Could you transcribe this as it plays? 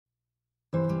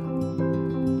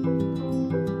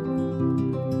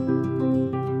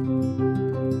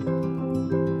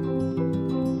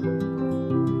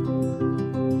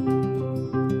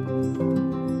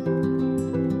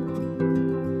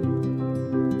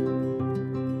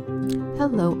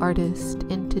Hello artist!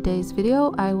 In today's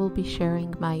video I will be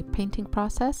sharing my painting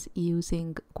process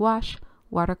using gouache,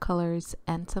 watercolors,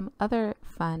 and some other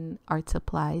fun art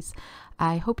supplies.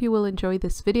 I hope you will enjoy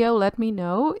this video. Let me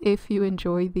know if you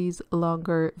enjoy these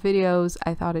longer videos.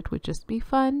 I thought it would just be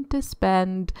fun to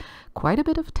spend quite a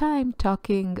bit of time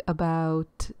talking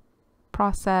about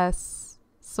process,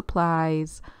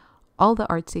 supplies, all the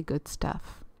artsy good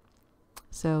stuff.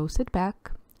 So sit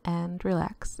back and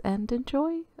relax and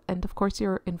enjoy. And of course,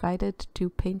 you're invited to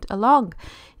paint along.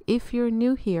 If you're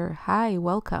new here, hi,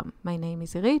 welcome. My name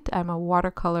is Irit. I'm a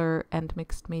watercolor and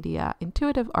mixed media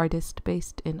intuitive artist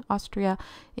based in Austria,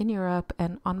 in Europe.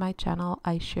 And on my channel,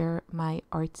 I share my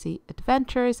artsy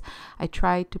adventures. I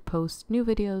try to post new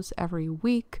videos every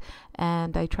week,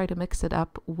 and I try to mix it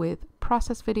up with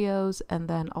process videos and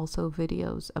then also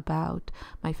videos about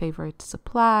my favorite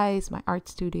supplies, my art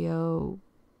studio,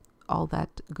 all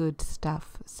that good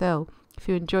stuff. So if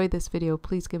you enjoyed this video,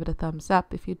 please give it a thumbs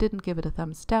up. If you didn't, give it a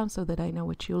thumbs down so that I know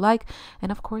what you like.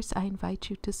 And of course, I invite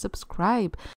you to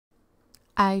subscribe.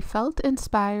 I felt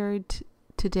inspired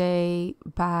today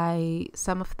by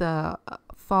some of the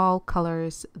fall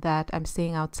colors that I'm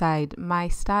seeing outside. My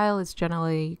style is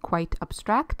generally quite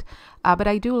abstract, but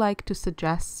I do like to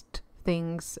suggest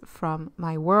things from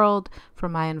my world,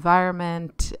 from my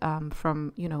environment,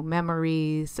 from, you know,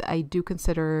 memories. I do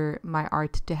consider my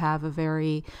art to have a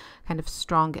very kind of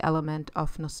strong element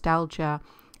of nostalgia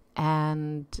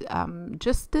and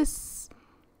just this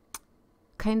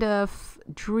kind of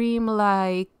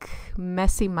dreamlike,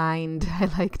 messy mind, I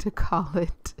like to call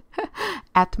it,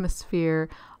 atmosphere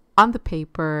on the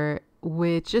paper,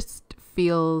 which just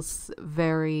feels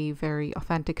very, very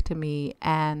authentic to me,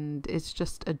 and it's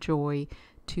just a joy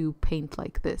to paint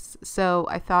like this. So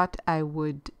I thought I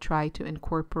would try to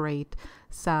incorporate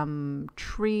some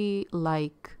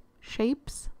tree-like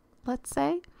shapes, let's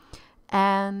say.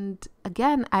 And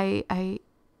again,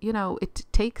 you know, it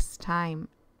takes time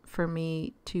for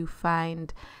me to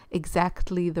find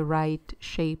exactly the right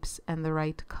shapes and the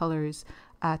right colors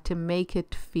to make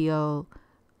it feel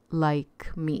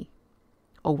like me.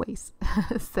 Always.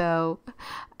 So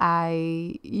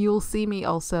you'll see me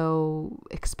also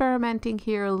experimenting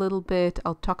here a little bit.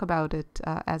 I'll talk about it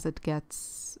as it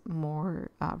gets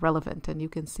more relevant and you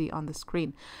can see on the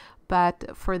screen.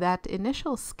 But for that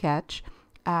initial sketch,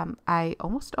 I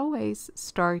almost always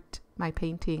start my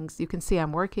paintings. You can see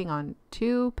I'm working on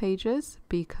 2 pages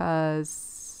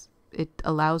because it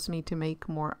allows me to make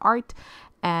more art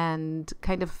and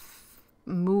kind of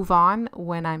move on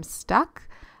when I'm stuck.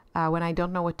 When I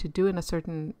don't know what to do in a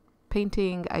certain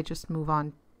painting, I just move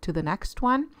on to the next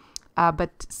one.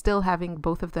 But still having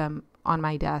both of them on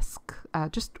my desk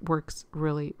just works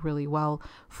really, really well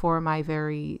for my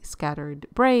very scattered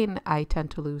brain. I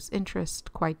tend to lose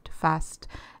interest quite fast.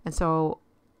 And so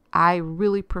I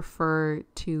really prefer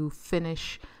to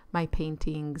finish my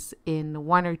paintings in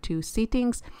 1 or 2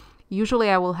 sittings. Usually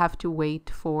I will have to wait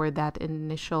for that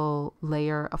initial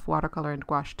layer of watercolor and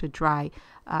gouache to dry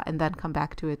and then come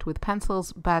back to it with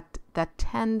pencils, but that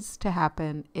tends to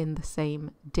happen in the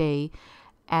same day.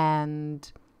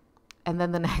 And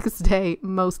then the next day,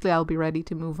 mostly I'll be ready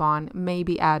to move on,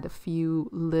 maybe add a few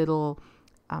little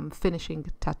finishing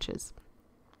touches.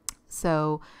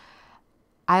 So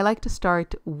I like to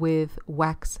start with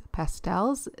wax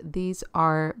pastels. These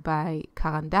are by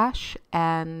Carandache,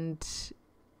 and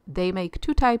they make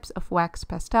 2 types of wax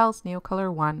pastels,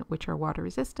 Neocolor 1, which are water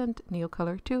resistant,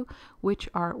 Neocolor 2, which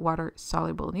are water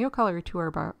soluble. Neocolor 2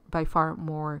 are by far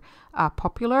more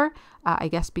popular, I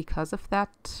guess because of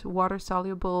that water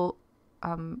soluble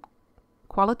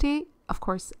quality. Of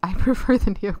course, I prefer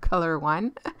the Neocolor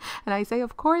 1. And I say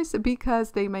of course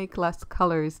because they make less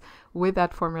colors with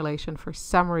that formulation for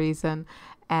some reason.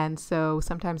 And so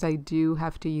sometimes I do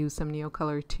have to use some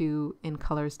Neocolor 2 in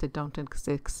colors that don't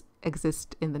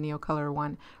exist in the Neocolor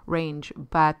 1 range,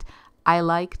 but I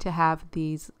like to have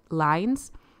these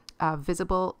lines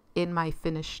visible in my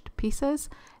finished pieces,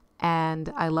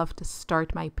 and I love to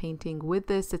start my painting with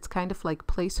this. It's kind of like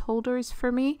placeholders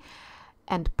for me,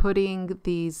 and putting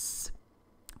these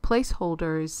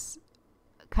placeholders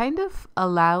kind of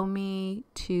allow me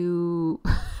to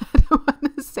I don't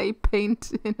want to say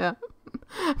paint in a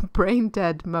brain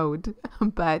dead mode,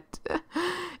 but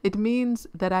it means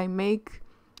that I make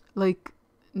like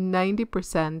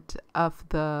 90% of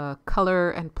the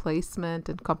color and placement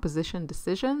and composition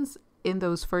decisions in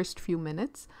those first few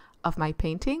minutes of my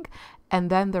painting. And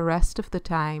then the rest of the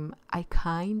time, I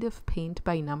kind of paint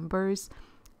by numbers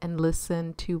and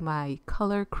listen to my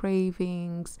color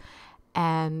cravings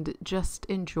and just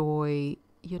enjoy,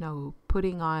 you know,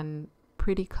 putting on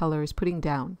pretty colors, putting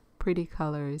down pretty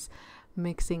colors,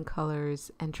 mixing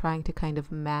colors and trying to kind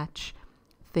of match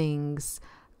things,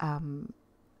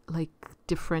 like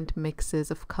different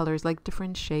mixes of colors, like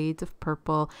different shades of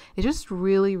purple. It just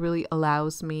really, really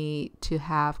allows me to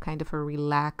have kind of a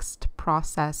relaxed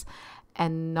process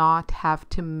and not have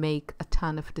to make a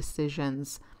ton of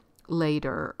decisions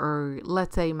later. Or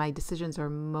let's say my decisions are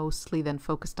mostly then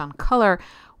focused on color,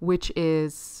 which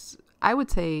is, I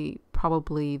would say,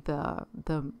 probably the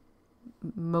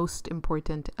most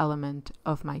important element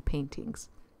of my paintings.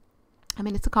 I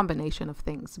mean, it's a combination of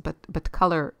things, but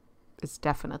color is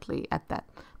definitely at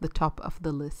the top of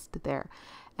the list there.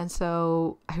 And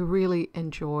so I really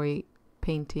enjoy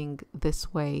painting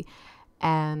this way,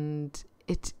 and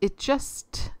it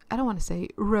just, I don't want to say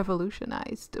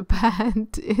revolutionized,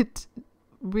 but it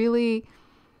really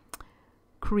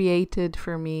created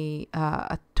for me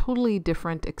a totally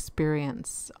different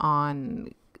experience. On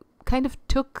kind of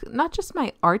took not just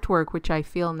my artwork, which I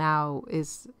feel now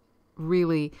is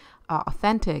really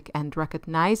authentic and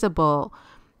recognizable,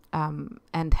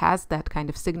 and has that kind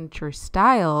of signature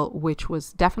style, which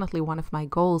was definitely one of my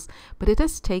goals, but it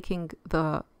is taking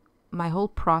my whole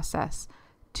process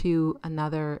to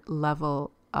another level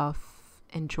of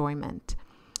enjoyment.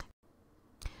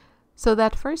 So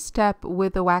that first step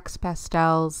with the wax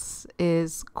pastels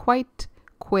is quite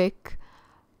quick,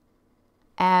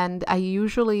 and I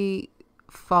usually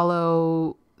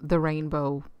follow the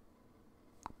rainbow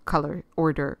color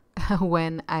order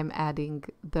when I'm adding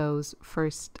those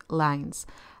first lines.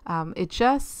 It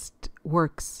just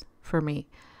works for me.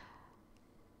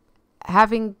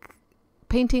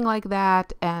 Painting like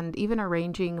that, and even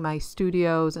arranging my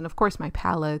studios and of course my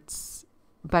palettes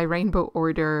by rainbow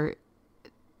order,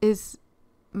 is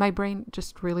my brain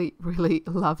just really, really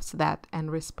loves that and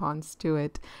responds to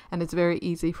it. And it's very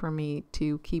easy for me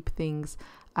to keep things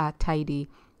tidy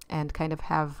and kind of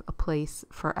have a place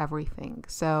for everything.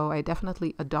 So I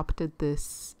definitely adopted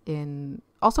this in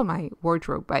also my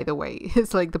wardrobe, by the way.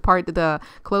 It's like the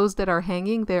clothes that are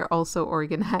hanging, they're also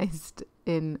organized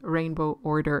in rainbow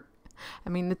order. I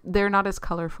mean, they're not as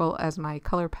colorful as my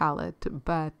color palette,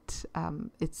 but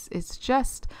it's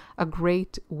just a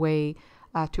great way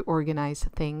to organize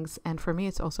things. And for me,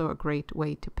 it's also a great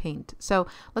way to paint. So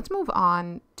let's move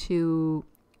on to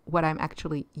what I'm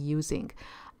actually using.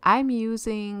 I'm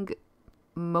using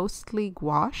mostly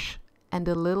gouache and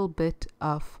a little bit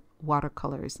of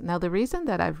watercolors. Now, the reason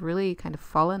that I've really kind of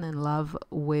fallen in love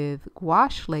with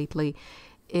gouache lately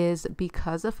is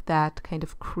because of that kind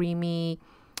of creamy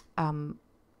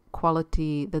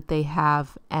quality that they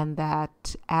have, and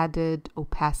that added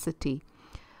opacity.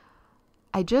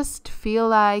 I just feel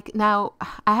like, now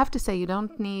I have to say, you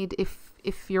don't need,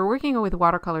 if you're working with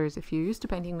watercolors, if you're used to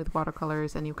painting with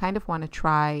watercolors and you kind of want to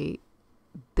try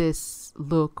this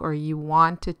look, or you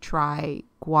want to try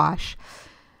gouache,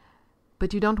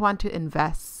 but you don't want to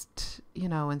invest,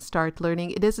 and start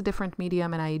learning. It is a different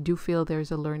medium, and I do feel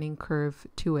there's a learning curve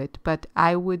to it. But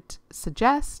I would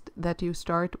suggest that you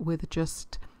start with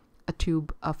just a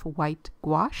tube of white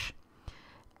gouache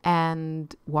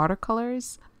and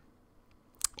watercolors.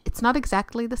 It's not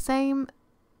exactly the same.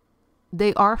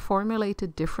 They are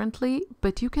formulated differently,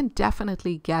 but you can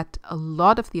definitely get a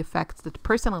lot of the effects that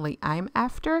personally I'm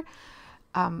after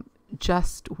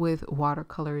just with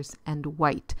watercolors and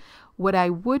white. What I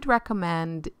would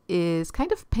recommend is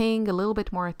kind of paying a little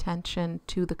bit more attention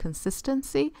to the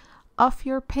consistency of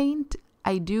your paint.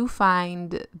 I do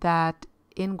find that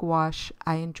in gouache,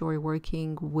 I enjoy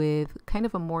working with kind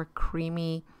of a more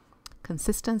creamy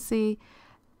consistency,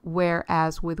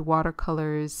 whereas with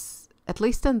watercolors, at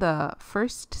least in the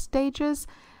first stages,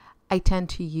 I tend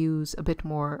to use a bit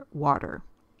more water.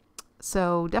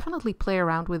 So definitely play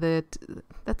around with it.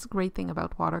 That's a great thing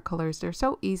about watercolors. They're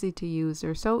so easy to use.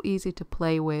 They're so easy to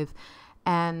play with.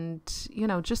 And,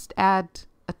 just add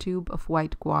a tube of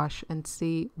white gouache and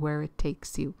see where it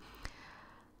takes you.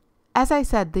 As I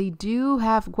said, they do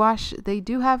have gouache. They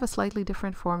do have a slightly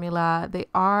different formula. They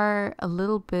are a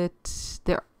little bit,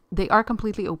 they are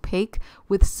completely opaque.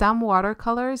 With some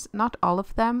watercolors, not all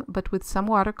of them, but with some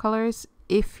watercolors,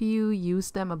 if you use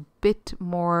them a bit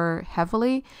more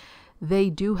heavily,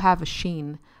 they do have a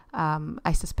sheen,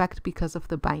 I suspect because of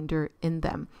the binder in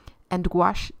them. And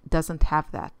gouache doesn't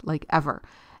have that, like, ever.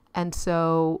 And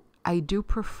so I do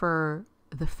prefer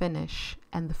the finish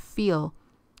and the feel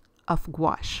of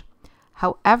gouache.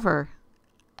 However,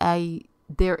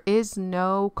 there is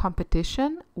no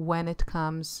competition when it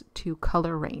comes to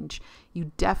color range.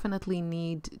 You definitely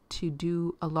need to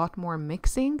do a lot more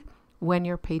mixing when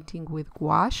you're painting with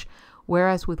gouache,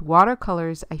 Whereas with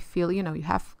watercolors, I feel, you know, you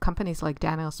have companies like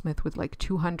Daniel Smith with like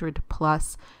 200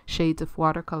 plus shades of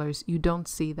watercolors. You don't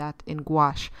see that in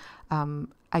gouache.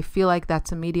 I feel like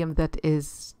that's a medium that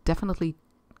is definitely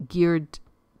geared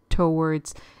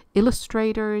towards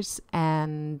illustrators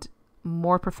and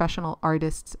more professional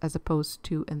artists as opposed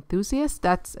to enthusiasts.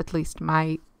 That's at least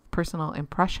my personal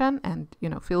impression, and, you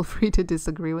know, feel free to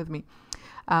disagree with me.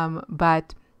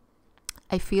 But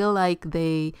I feel like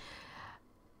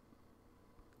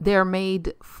they're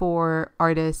made for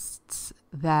artists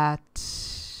that,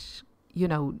 you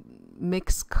know,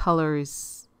 mix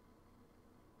colors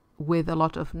with a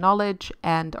lot of knowledge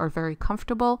and are very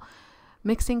comfortable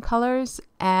mixing colors.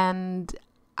 And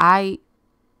I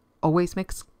always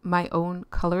mix my own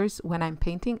colors when I'm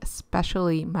painting,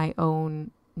 especially my own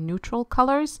neutral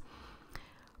colors.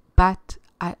 But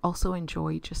I also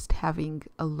enjoy just having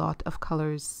a lot of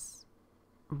colors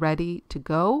ready to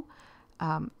go,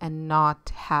 and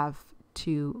not have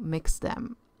to mix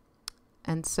them.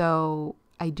 And so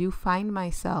I do find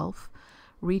myself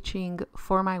reaching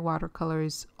for my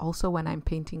watercolors also when I'm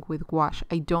painting with gouache.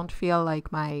 I don't feel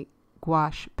like my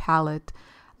gouache palette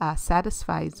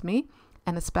satisfies me,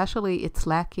 and especially it's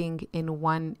lacking in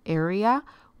one area,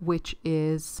 which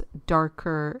is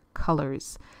darker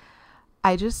colors.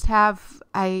 I just have,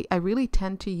 I really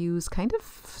tend to use kind of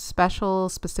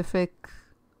specific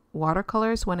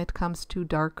watercolors when it comes to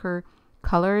darker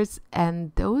colors,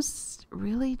 and those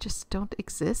really just don't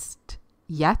exist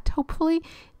yet, hopefully,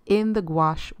 in the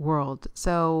gouache world.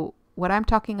 So what I'm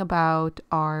talking about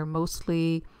are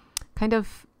mostly kind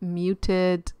of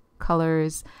muted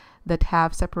colors that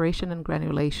have separation and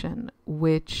granulation,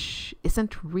 which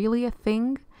isn't really a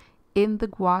thing in the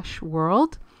gouache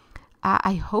world.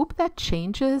 I hope that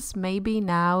changes maybe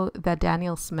now that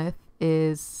Daniel Smith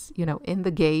is, you know, in the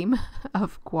game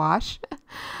of gouache.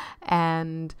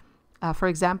 And for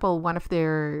example, one of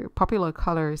their popular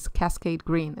colors, Cascade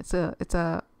Green, it's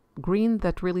a green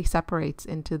that really separates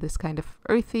into this kind of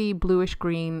earthy bluish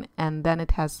green, and then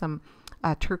it has some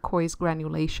turquoise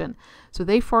granulation. So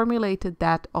they formulated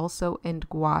that also in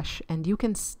gouache, and you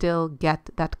can still get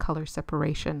that color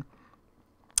separation.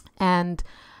 And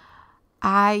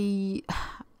I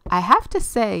have to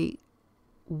say,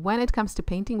 when it comes to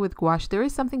painting with gouache, there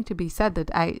is something to be said that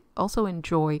I also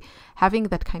enjoy, having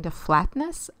that kind of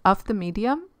flatness of the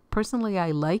medium. Personally,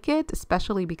 I like it,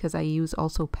 especially because I use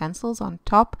also pencils on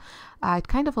top. It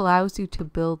kind of allows you to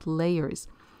build layers.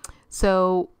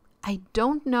 So I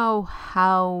don't know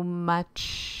how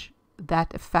much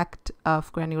that effect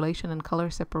of granulation and color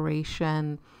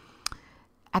separation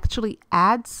actually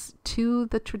adds to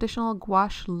the traditional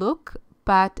gouache look,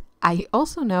 but I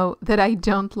also know that I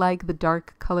don't like the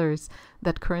dark colors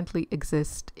that currently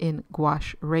exist in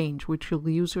gouache range, which will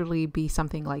usually be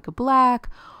something like a black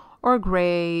or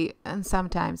gray, and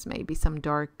sometimes maybe some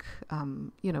dark,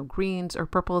 you know, greens or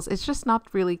purples. It's just not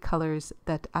really colors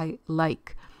that I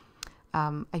like.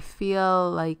 I feel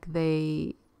like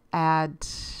they add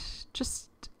just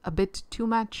a bit too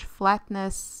much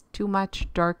flatness, too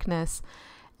much darkness,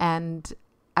 and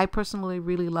I personally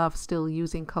really love still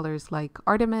using colors like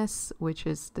Artemis, which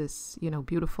is this, you know,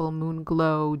 beautiful moon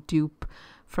glow dupe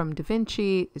from Da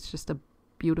Vinci. It's just a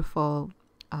beautiful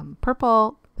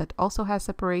purple that also has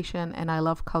separation. And I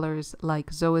love colors like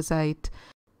Zoazite,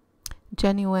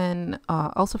 Genuine,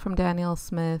 also from Daniel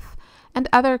Smith, and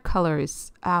other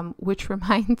colors, which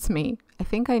reminds me, I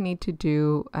think I need to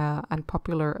do an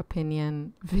unpopular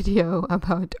opinion video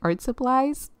about art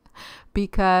supplies,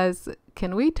 because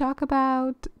can we talk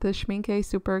about the Schmincke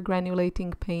super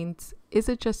granulating paints? Is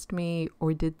it just me,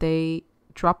 or did they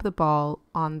drop the ball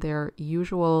on their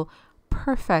usual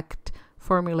perfect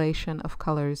formulation of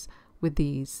colors with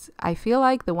these? I feel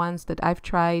like the ones that I've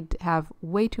tried have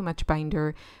way too much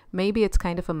binder. Maybe it's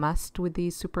kind of a must with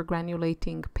these super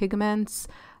granulating pigments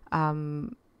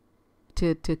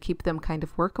to keep them kind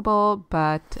of workable,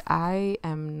 but I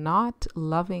am not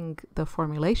loving the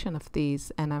formulation of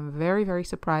these, and I'm very, very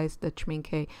surprised that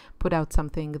Schmincke put out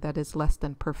something that is less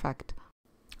than perfect.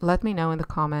 Let me know in the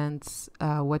comments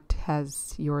what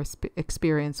has your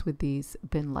experience with these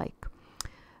been like.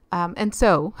 And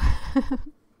so,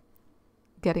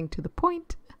 getting to the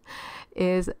point,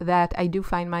 is that I do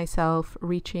find myself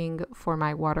reaching for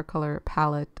my watercolor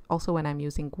palette also when I'm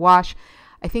using gouache.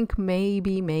 I think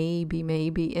maybe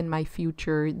in my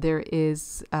future there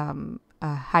is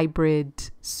a hybrid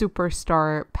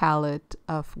superstar palette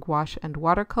of gouache and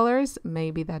watercolors.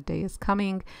 Maybe that day is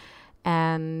coming,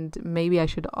 and maybe I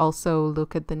should also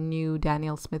look at the new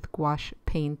Daniel Smith gouache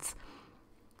paints.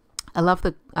 I love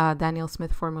the Daniel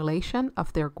Smith formulation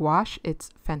of their gouache. It's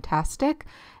fantastic,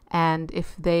 And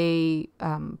if they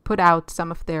put out some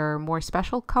of their more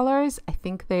special colors, I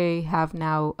think they have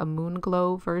now a moon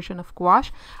glow version of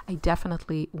gouache. I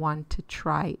definitely want to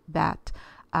try that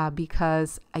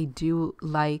because I do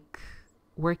like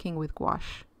working with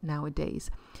gouache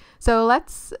nowadays. So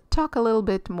let's talk a little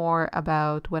bit more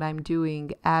about what I'm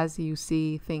doing as you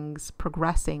see things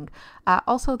progressing.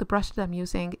 Also, the brush that I'm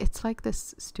using, it's like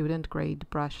this student grade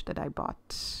brush that I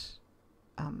bought.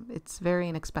 It's very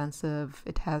inexpensive.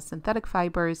 It has synthetic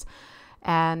fibers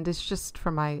and it's just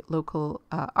from my local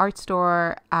art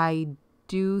store. I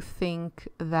do think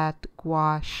that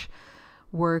gouache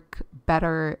work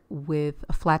better with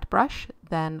a flat brush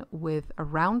than with a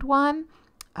round one.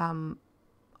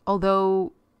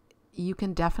 Although you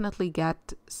can definitely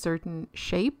get certain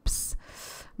shapes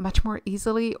much more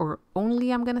easily, or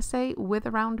only, I'm gonna say, with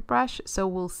a round brush. So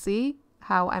we'll see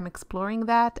how I'm exploring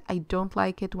that. I don't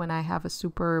like it when I have a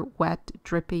super wet,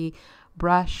 drippy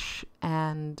brush,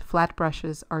 and flat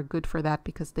brushes are good for that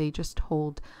because they just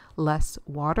hold less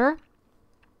water.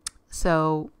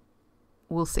 So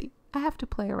we'll see. I have to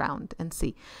play around and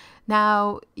see.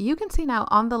 Now, you can see now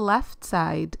on the left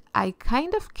side, I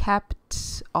kind of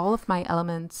kept all of my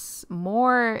elements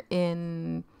more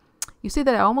in, you see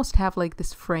that I almost have like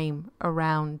this frame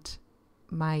around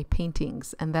my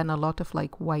paintings and then a lot of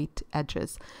like white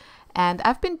edges. And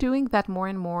I've been doing that more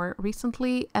and more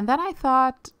recently. And then I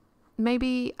thought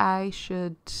maybe I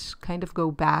should kind of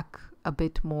go back a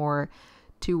bit more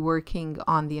to working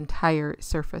on the entire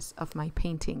surface of my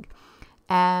painting.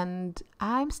 And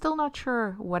I'm still not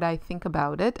sure what I think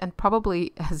about it. And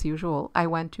probably, as usual, I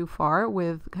went too far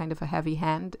with kind of a heavy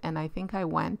hand. And I think I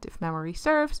went, if memory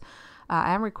serves,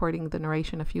 I am recording the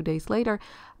narration a few days later,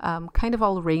 kind of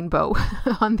all rainbow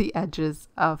on the edges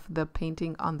of the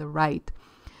painting on the right.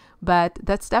 But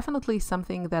that's definitely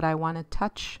something that I want to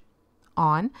touch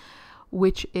on,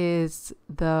 which is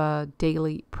the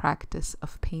daily practice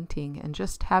of painting and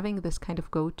just having this kind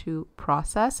of go-to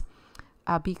process,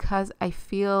 because I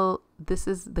feel this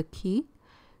is the key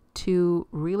to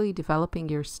really developing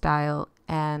your style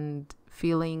and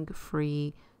feeling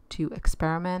free to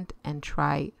experiment and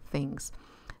try things.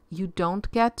 You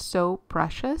don't get so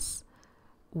precious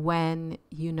when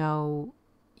you know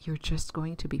you're just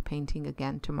going to be painting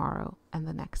again tomorrow and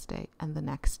the next day and the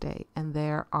next day. And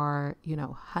there are, you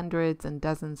know, hundreds and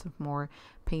dozens of more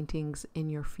paintings in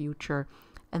your future.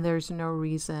 And there's no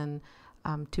reason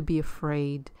to be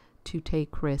afraid to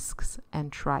take risks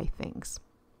and try things.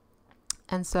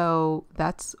 And so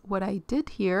that's what I did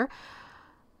here.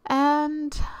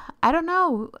 And I don't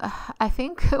know, I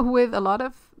think with a lot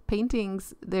of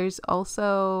paintings, there's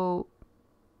also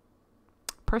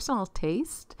personal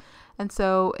taste. And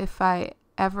so if I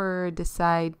ever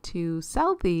decide to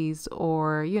sell these,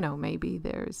 or, you know, maybe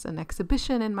there's an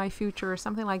exhibition in my future or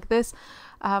something like this,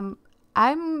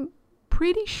 I'm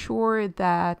pretty sure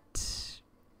that,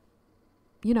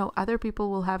 you know, other people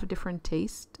will have a different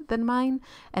taste than mine,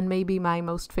 and maybe my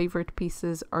most favorite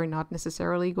pieces are not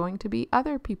necessarily going to be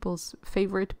other people's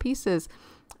favorite pieces,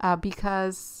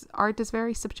 because art is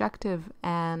very subjective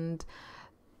and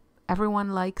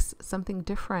everyone likes something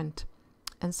different.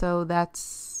 And so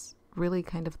that's really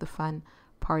kind of the fun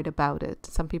part about it.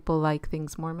 Some people like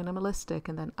things more minimalistic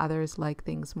and then others like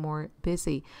things more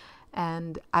busy.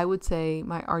 And I would say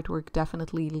my artwork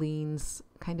definitely leans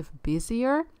kind of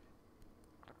busier.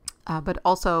 But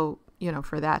also, you know,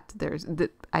 for that,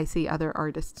 I see other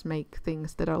artists make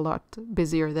things that are a lot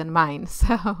busier than mine.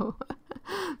 So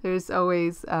there's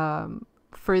always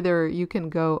further you can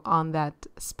go on that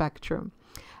spectrum.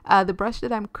 The brush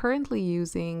that I'm currently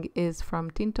using is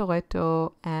from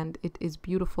Tintoretto, and it is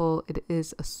beautiful. It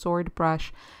is a sword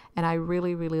brush, and I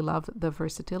really, really love the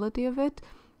versatility of it.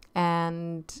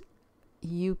 And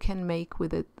you can make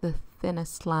with it the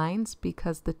thinnest lines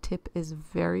because the tip is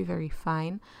very, very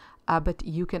fine. But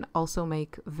you can also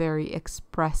make very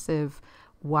expressive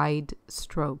wide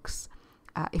strokes.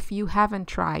 If you haven't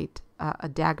tried a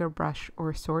dagger brush or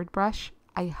a sword brush,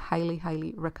 I highly,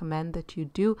 highly recommend that you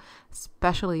do,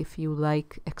 especially if you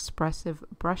like expressive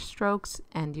brush strokes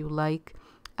and you like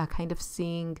kind of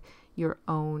seeing your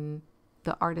own,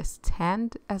 the artist's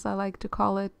hand, as I like to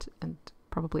call it, and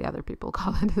probably other people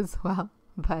call it as well.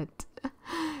 But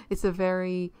it's a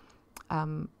very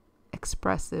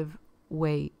expressive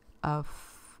way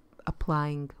of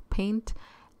applying paint,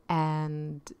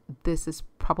 and this is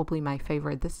probably my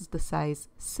favorite. This is the size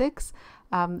 6.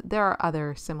 There are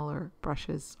other similar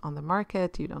brushes on the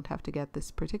market. You don't have to get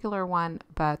this particular one,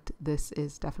 but this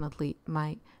is definitely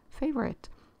my favorite,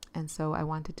 and so I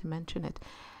wanted to mention it.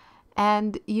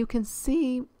 And you can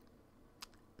see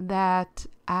that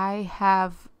I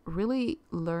have really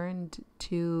learned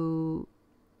to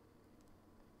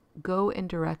go in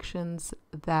directions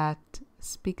that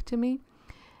speak to me.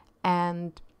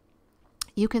 And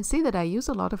you can see that I use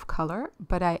a lot of color,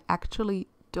 but I actually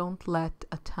don't let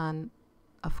a ton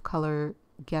of color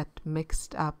get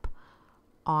mixed up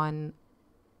on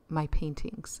my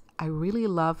paintings. I really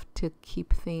love to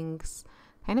keep things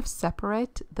kind of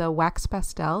separate. The wax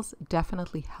pastels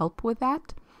definitely help with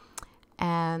that.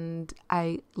 And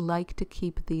I like to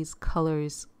keep these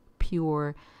colors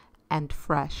pure and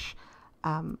fresh.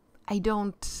 I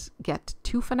don't get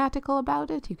too fanatical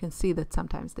about it. You can see that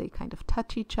sometimes they kind of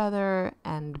touch each other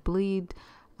and bleed,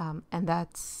 and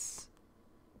that's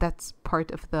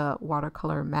part of the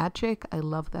watercolor magic. I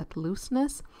love that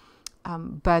looseness,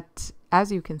 but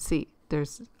as you can see,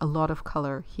 there's a lot of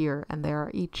color here and there,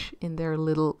 each in their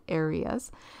little areas.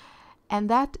 And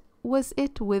that was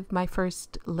it with my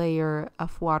first layer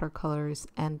of watercolors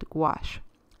and gouache.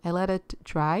 I let it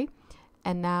dry,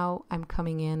 and now I'm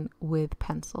coming in with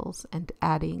pencils and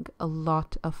adding a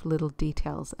lot of little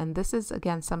details. And this is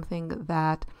again something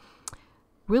that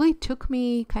really took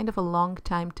me kind of a long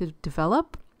time to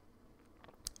develop.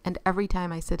 And every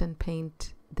time I sit and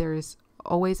paint, there's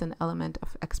always an element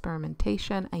of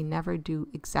experimentation. I never do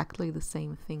exactly the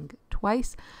same thing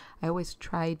twice. I always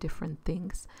try different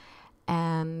things.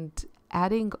 And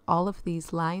adding all of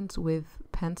these lines with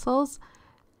pencils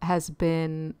has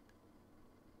been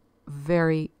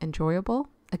very enjoyable.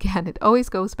 Again, it always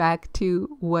goes back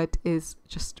to what is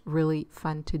just really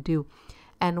fun to do.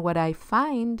 And what I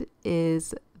find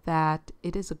is that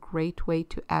it is a great way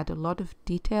to add a lot of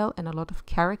detail and a lot of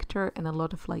character and a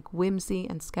lot of like whimsy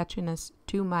and sketchiness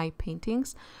to my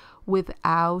paintings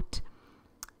without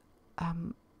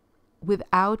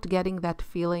getting that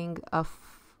feeling of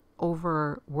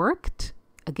overworked.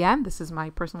 Again, this is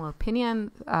my personal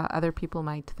opinion. Other people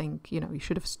might think, you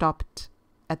should have stopped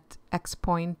at X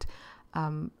point,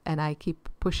 and I keep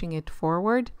pushing it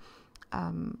forward.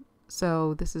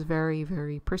 So this is very,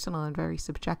 very personal and very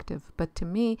subjective. But to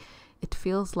me, it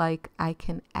feels like I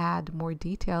can add more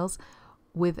details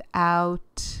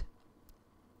without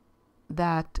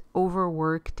that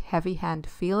overworked, heavy hand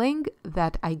feeling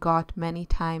that I got many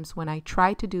times when I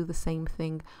tried to do the same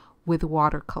thing with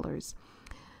watercolors.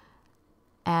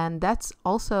 And that's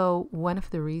also one of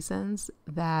the reasons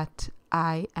that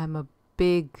I am a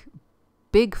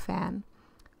big fan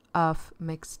of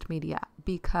mixed media,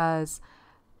 because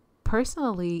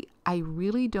personally, I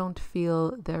really don't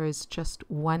feel there is just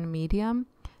one medium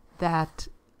that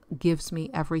gives me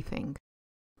everything.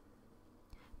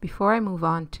 Before I move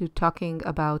on to talking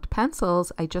about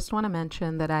pencils, I just want to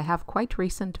mention that I have quite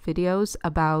recent videos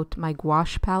about my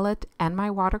gouache palette and my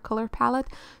watercolor palette.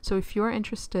 So if you're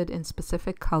interested in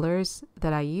specific colors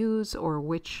that I use or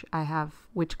which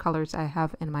colors I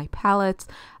have in my palettes,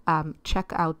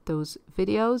 check out those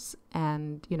videos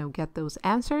and get those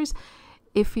answers.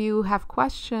 If you have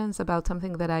questions about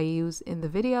something that I use in the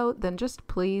video, then just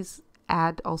please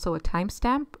add also a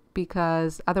timestamp,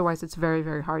 because otherwise it's very,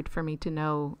 very hard for me to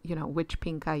know, which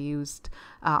pink I used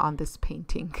on this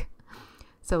painting.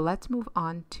 So let's move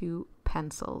on to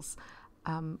pencils.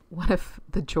 One of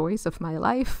the joys of my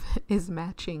life is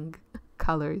matching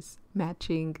colors,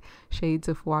 matching shades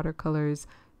of watercolors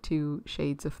to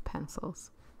shades of pencils.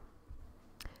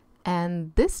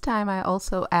 And this time I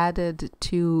also added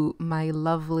to my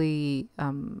lovely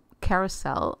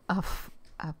carousel of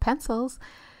pencils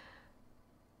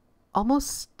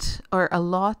a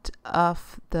lot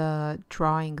of the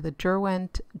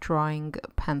Derwent drawing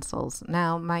pencils.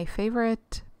 Now, my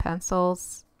favorite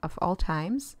pencils of all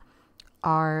times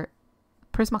are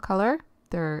Prismacolor,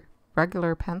 they're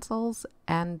regular pencils,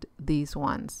 and these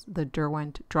ones, the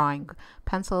Derwent drawing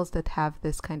pencils that have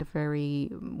this kind of very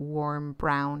warm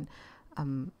brown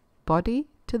body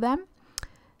to them.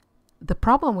 The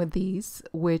problem with these,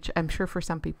 which I'm sure for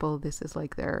some people this is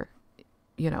like their,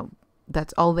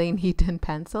 that's all they need in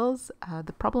pencils.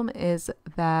 The problem is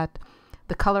that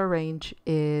the color range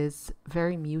is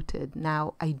very muted.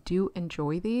 Now, I do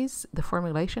enjoy these. The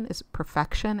formulation is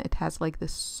perfection. It has like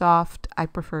this soft, I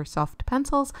prefer soft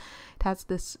pencils. It has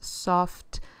this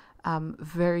soft,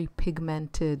 very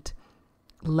pigmented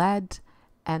lead,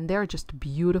 and they're just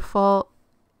beautiful.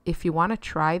 If you want to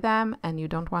try them and you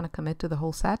don't want to commit to the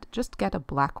whole set, just get a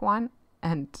black one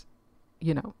and,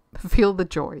 feel the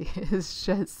joy. It's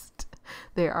just,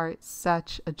 they are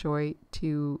such a joy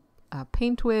to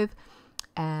paint with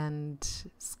and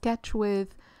sketch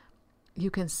with. you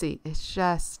can see it's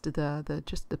just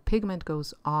the pigment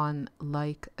goes on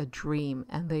like a dream,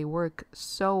 and they work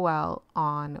so well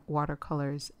on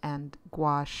watercolors and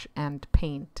gouache and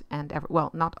paint and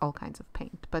well, not all kinds of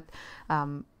paint, but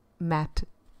matte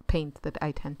paint that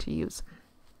I tend to use.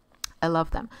 I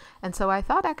love them. And so I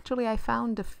thought, actually I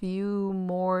found a few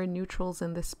more neutrals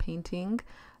in this painting,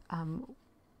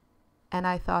 and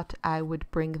I thought I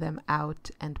would bring them out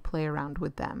and play around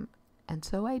with them. And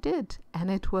so I did,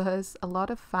 and it was a lot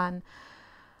of fun.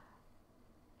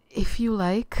 If you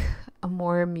like a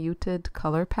more muted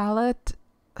color palette,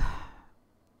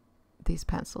 these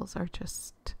pencils are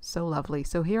just so lovely.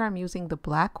 So here I'm using the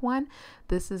black one.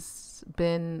 This has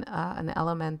been an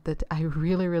element that I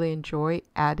really enjoy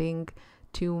adding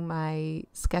to my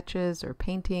sketches or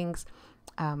paintings.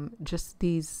 Just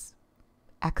these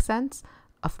accents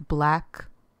of black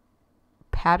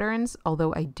patterns,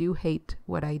 although I do hate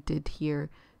what I did here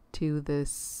to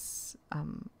this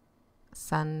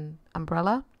sun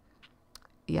umbrella.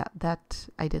 Yeah, that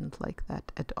I didn't like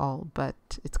that at all, but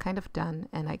it's kind of done,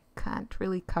 and I can't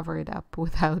really cover it up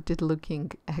without it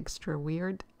looking extra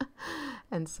weird.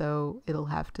 And so it'll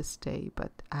have to stay,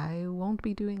 but I won't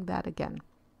be doing that again.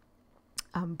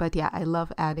 But yeah, I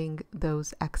love adding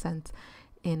those accents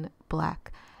in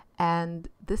black. And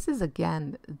this is,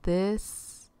 again,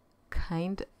 this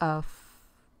kind of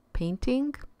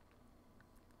painting,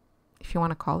 if you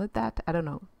want to call it that, I don't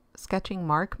know, sketching,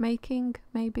 mark making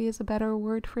maybe is a better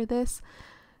word for this.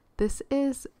 This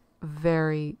is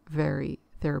very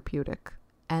therapeutic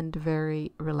and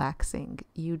very relaxing.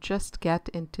 You just get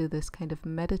into this kind of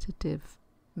meditative,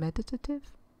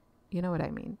 you know what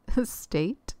I mean,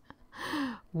 state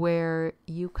where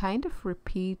you kind of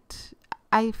repeat.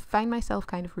 I find myself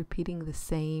kind of repeating the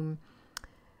same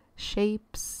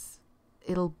shapes.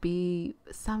 It'll be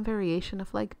some variation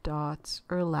of like dots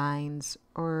or lines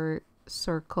or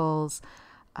circles.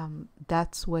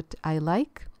 That's what I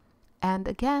like. And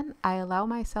again, I allow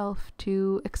myself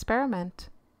to experiment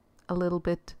a little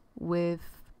bit with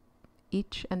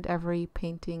each and every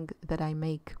painting that I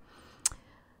make.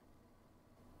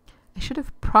 I should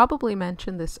have probably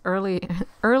mentioned this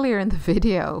earlier in the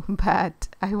video, but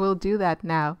I will do that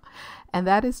now. And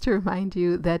that is to remind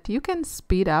you that you can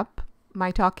speed up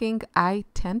my talking. I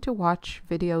tend to watch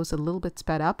videos a little bit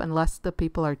sped up unless the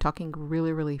people are talking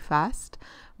really fast,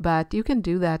 but you can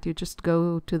do that. You just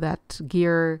go to that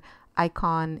gear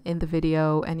icon in the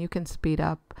video and you can speed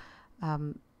up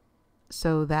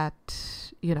so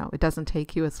that, you know, it doesn't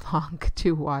take you as long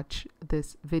to watch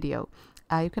this video.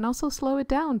 You can also slow it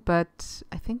down, but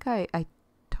I think I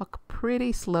talk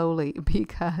pretty slowly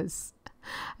because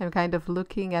I'm kind of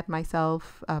looking at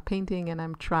myself painting, and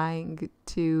I'm trying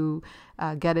to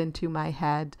get into my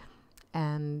head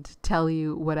and tell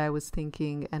you what I was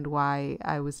thinking and why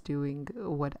I was doing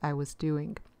what I was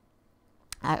doing.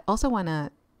 I also want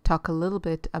to talk a little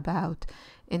bit about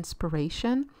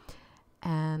inspiration,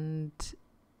 and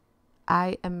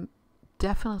I am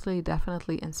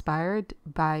definitely inspired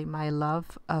by my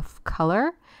love of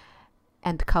color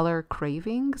and color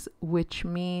cravings, which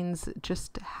means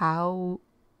just how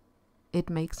it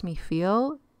makes me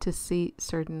feel to see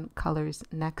certain colors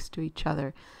next to each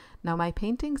other. Now, my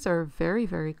paintings are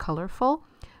very colorful,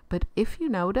 but if you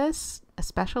notice,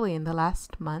 especially in the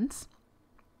last months,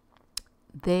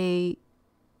 the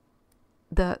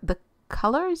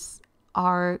colors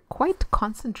are quite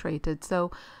concentrated.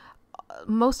 So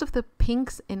most of the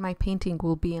pinks in my painting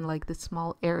will be in like this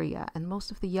small area, and most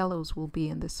of the yellows will be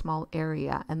in this small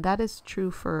area, and that is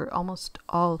true for almost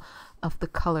all of the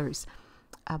colors.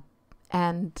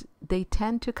 And they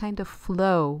tend to kind of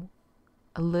flow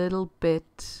a little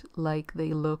bit like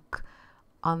they look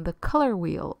on the color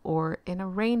wheel or in a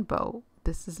rainbow.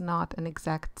 This is not an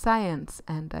exact science,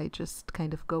 and I just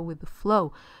kind of go with the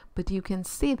flow, but you can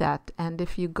see that. And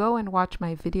if you go and watch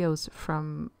my videos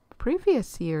from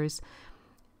previous years,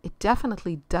 it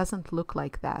definitely doesn't look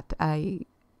like that. I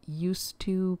used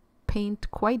to paint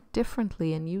quite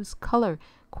differently and use color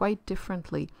quite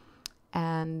differently,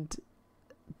 and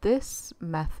this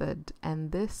method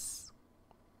and this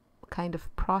kind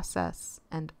of process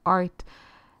and art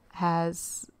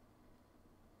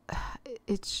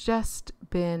it's just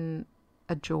been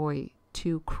a joy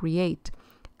to create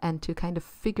and to kind of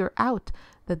figure out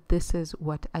that this is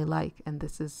what I like and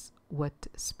this is what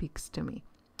speaks to me.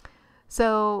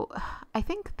 So I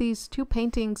think these two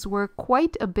paintings were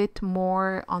quite a bit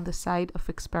more on the side of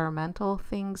experimental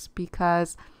things,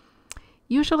 because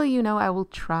usually, you know, I will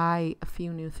try a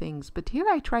few new things, but here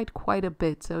I tried quite a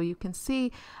bit. So you can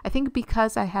see, I think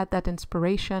because I had that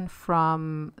inspiration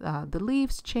from the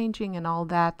leaves changing and all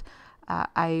that,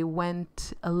 I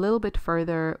went a little bit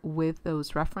further with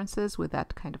those references, with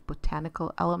that kind of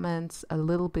botanical elements, a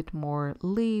little bit more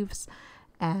leaves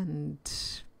and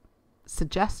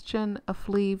suggestion of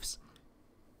leaves.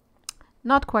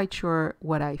 Not quite sure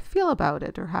what I feel about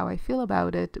it or how I feel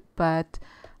about it, but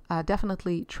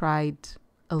definitely tried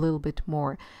a little bit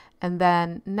more. And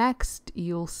then next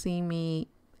you'll see me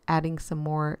adding some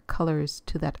more colors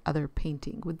to that other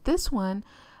painting. With this one,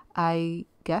 I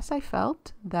guess I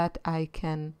felt that I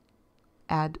can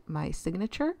add my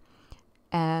signature,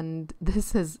 and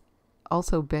this has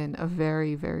also been a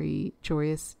very, very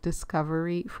joyous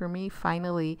discovery for me,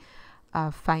 finally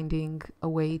finding a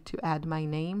way to add my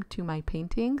name to my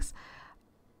paintings,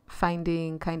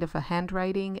 finding kind of a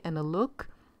handwriting and a look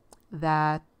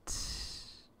that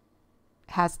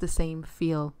has the same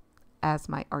feel as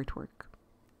my artwork.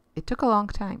 It took a long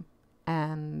time,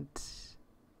 and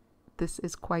this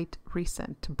is quite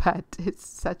recent, but it's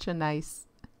such a nice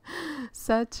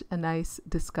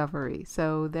discovery.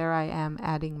 So there I am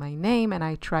adding my name, and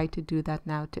I try to do that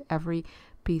now to every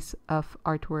piece of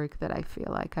artwork that I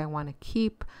feel like I want to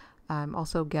keep. I'm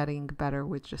also getting better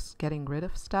with just getting rid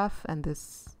of stuff, and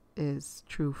this is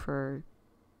true for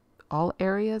all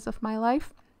areas of my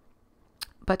life,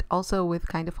 but also with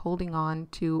kind of holding on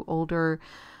to older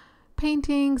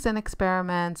paintings and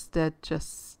experiments that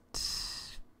just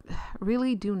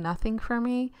really do nothing for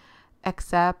me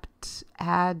except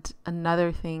add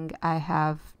another thing I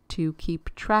have to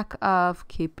keep track of,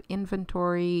 keep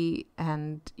inventory,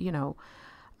 and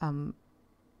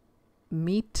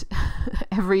meet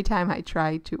every time I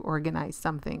try to organize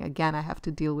something. Again, I have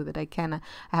to deal with it. I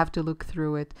have to look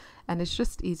through it, and it's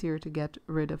just easier to get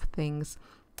rid of things,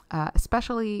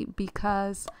 especially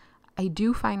because I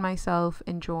do find myself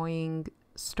enjoying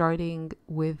starting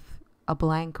with a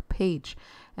blank page.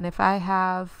 And if I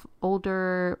have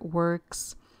older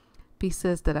works,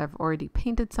 pieces that I've already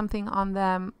painted something on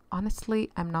them, honestly,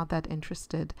 I'm not that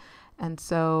interested. And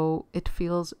so it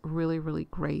feels really, really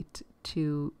great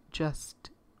to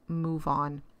just move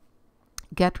on,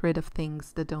 get rid of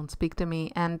things that don't speak to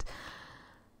me, and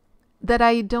that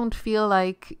I don't feel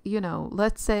like,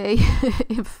 let's say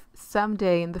if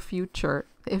someday in the future,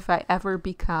 if I ever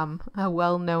become a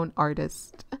well-known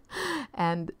artist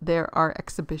and there are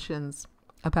exhibitions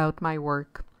about my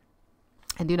work,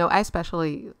 and I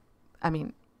especially,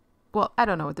 well, I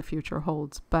don't know what the future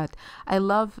holds, but I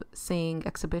love seeing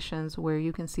exhibitions where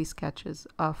you can see sketches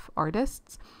of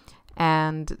artists,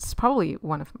 and it's probably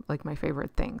one of my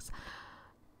favorite things.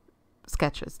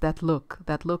 Sketches, that look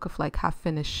of like half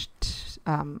finished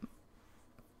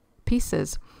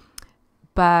pieces.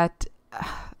 But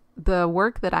the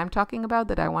work that I'm talking about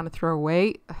that I want to throw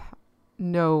away,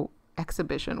 no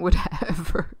exhibition would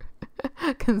ever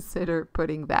consider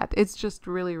putting that. It's just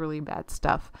really, really bad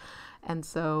stuff. And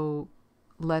so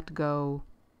let go.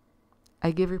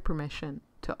 I give you permission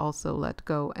to also let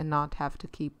go and not have to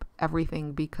keep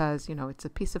everything, because it's a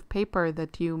piece of paper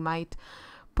that you might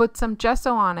put some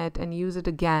gesso on it and use it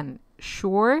again.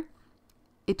 Sure,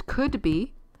 it could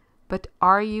be, but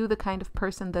are you the kind of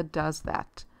person that does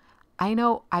that? I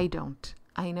know I don't.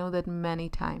 I know that many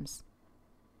times,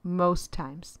 most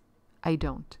times, I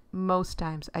don't. Most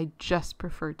times I just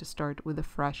prefer to start with a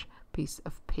fresh piece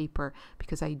of paper,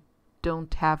 because I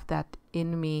don't have that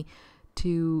in me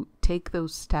to take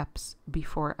those steps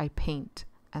before I paint.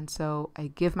 And so I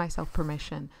give myself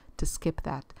permission to skip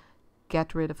that,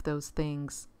 get rid of those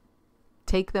things,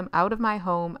 take them out of my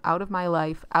home, out of my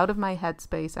life, out of my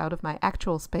headspace, out of my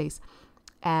actual space,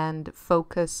 and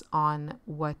focus on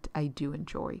what I do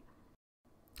enjoy.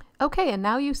 Okay, and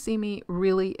now you see me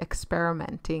really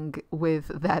experimenting with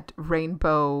that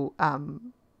rainbow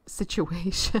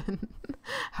situation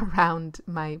around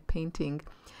my painting.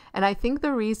 And I think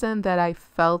the reason that I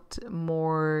felt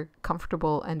more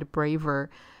comfortable and braver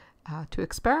to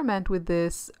experiment with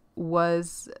this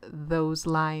was those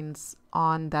lines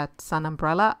on that sun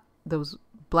umbrella, those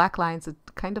black lines. It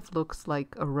kind of looks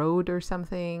like a road or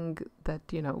something that,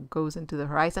 goes into the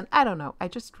horizon. I don't know. I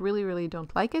just really, really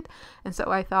don't like it. And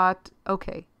so I thought,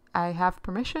 okay, I have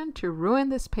permission to ruin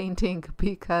this painting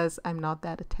because I'm not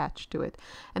that attached to it.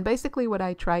 And basically what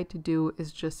I tried to do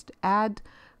is just add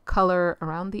color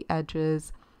around the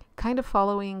edges, kind of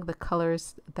following the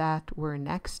colors that were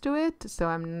next to it. So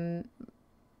I'm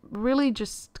really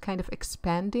just kind of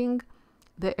expanding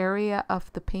the area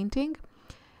of the painting.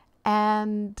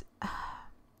 And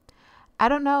I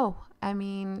don't know.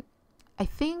 I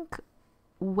think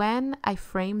when I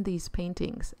frame these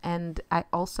paintings, and I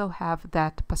also have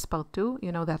that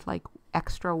passepartout, that like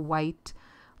extra white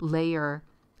layer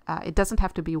it doesn't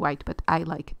have to be white, but I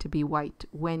like it to be white,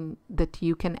 that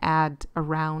you can add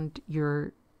around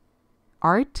your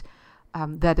art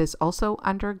that is also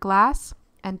under glass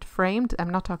and framed. I'm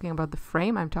not talking about the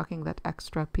frame, I'm talking that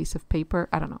extra piece of paper.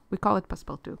 I don't know, we call it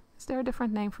paspeltu. Is there a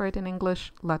different name for it in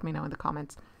English? Let me know in the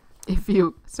comments if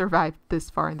you survived this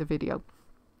far in the video.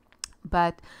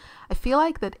 But I feel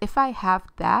like that if I have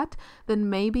that, then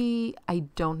maybe I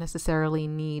don't necessarily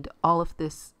need all of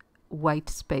this white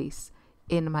space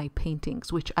in my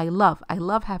paintings, which I love. I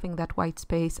love having that white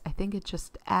space. I think it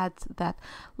just adds that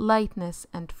lightness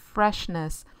and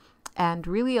freshness and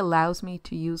really allows me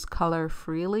to use color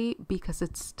freely because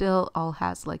it still all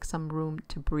has like some room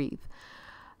to breathe.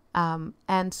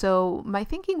 And so my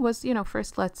thinking was, you know,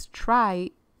 first let's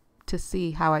try to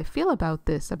see how I feel about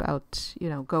this, about, you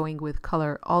know, going with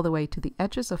color all the way to the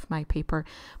edges of my paper.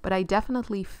 But I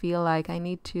definitely feel like I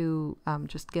need to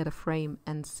just get a frame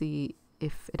and see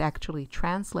if it actually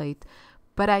translates.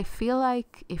 But I feel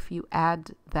like if you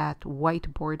add that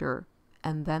white border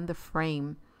and then the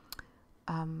frame,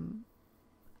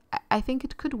 I think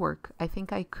it could work. I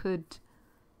think I could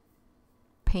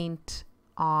paint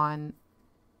on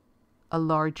a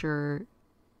larger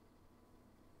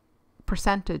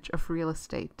percentage of real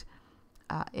estate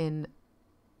in,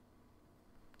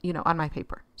 you know, on my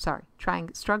paper. Sorry,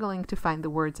 struggling to find the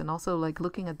words, and also like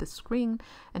looking at the screen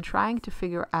and trying to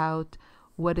figure out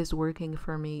what is working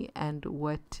for me and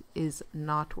what is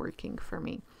not working for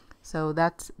me. So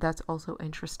that's also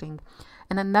interesting.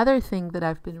 And another thing that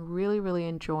I've been really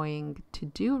enjoying to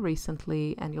do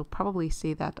recently, and you'll probably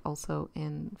see that also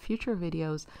in future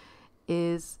videos,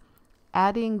 is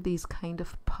adding these kind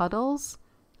of puddles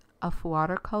of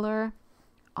watercolor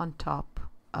on top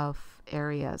of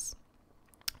areas.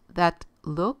 That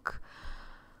look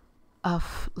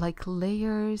of like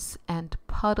layers and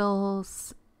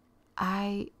puddles,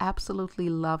 I absolutely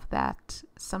love that.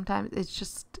 Sometimes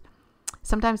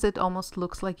it almost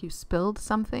looks like you spilled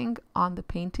something on the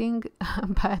painting,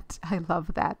 but I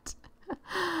love that.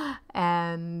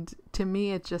 And to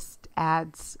me, it just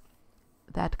adds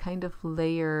that kind of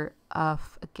layer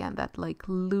of, again, that like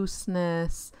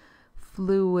looseness,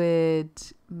 fluid,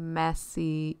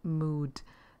 messy mood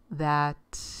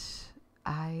that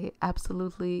I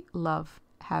absolutely love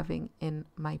having in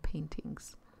my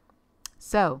paintings.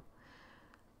 So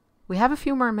we have a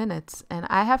few more minutes, and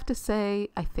I have to say,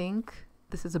 I think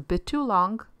this is a bit too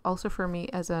long also for me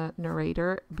as a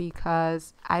narrator,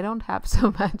 because I don't have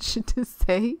so much to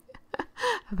say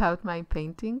about my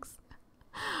paintings.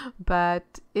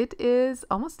 But it is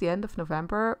almost the end of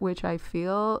November, which I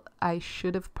feel I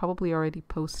should have probably already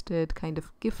posted kind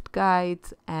of gift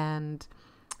guides and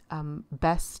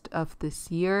best of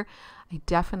this year. I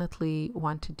definitely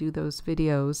want to do those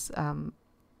videos.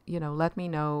 You know, let me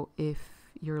know if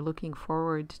you're looking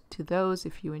forward to those,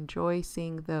 if you enjoy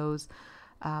seeing those.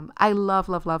 I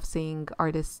love seeing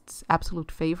artists'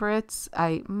 absolute favorites.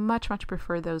 I much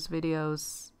prefer those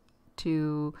videos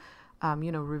to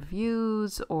you know,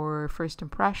 reviews or first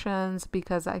impressions,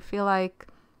 because I feel like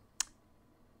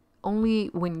only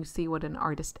when you see what an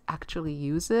artist actually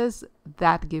uses,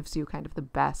 that gives you kind of the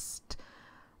best,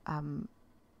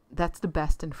 that's the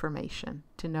best information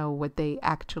to know what they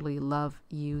actually love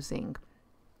using.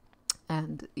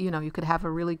 And, you know, you could have a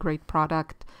really great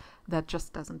product that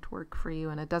just doesn't work for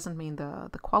you, and it doesn't mean the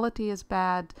quality is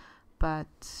bad, but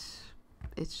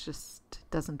it's just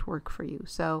doesn't work for you.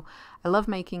 So I love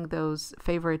making those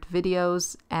favorite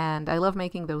videos, and I love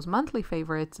making those monthly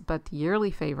favorites, but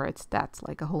yearly favorites, that's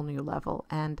like a whole new level.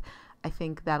 And I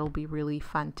think that'll be really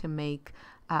fun to make,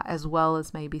 as well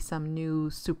as maybe some new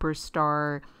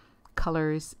superstar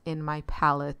colors in my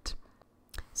palette.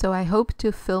 So I hope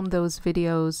to film those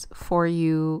videos for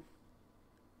you.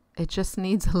 It just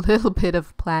needs a little bit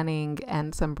of planning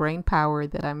and some brain power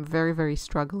that I'm very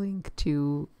struggling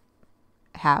to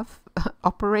have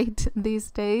operate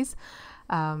these days.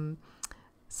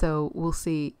 So we'll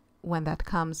see when that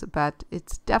comes, but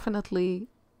it's definitely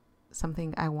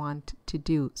something I want to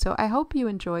do. So I hope you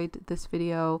enjoyed this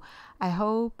video. I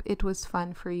hope it was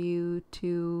fun for you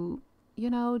to, you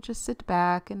know, just sit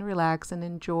back and relax and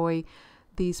enjoy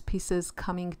these pieces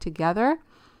coming together.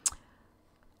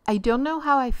 I don't know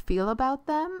how I feel about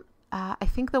them. I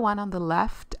think the one on the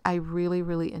left I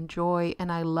really enjoy,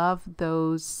 and I love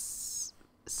those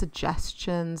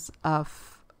suggestions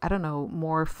of, I don't know,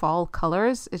 more fall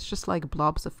colors. It's just like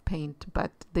blobs of paint,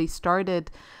 but they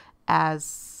started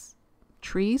as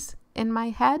trees in my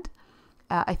head.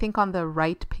 I think on the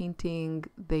right painting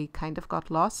they kind of got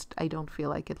lost. I don't feel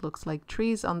like it looks like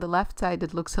trees. On the left side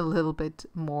it looks a little bit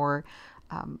more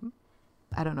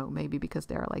I don't know, maybe because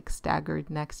they're like staggered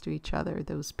next to each other,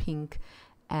 those pink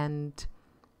and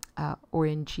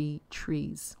orangey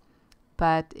trees.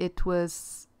 But it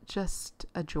was just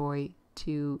a joy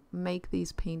to make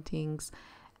these paintings.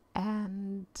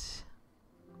 And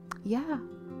yeah,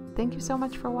 thank you so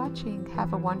much for watching.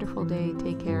 Have a wonderful day.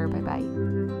 Take care. Bye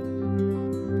bye.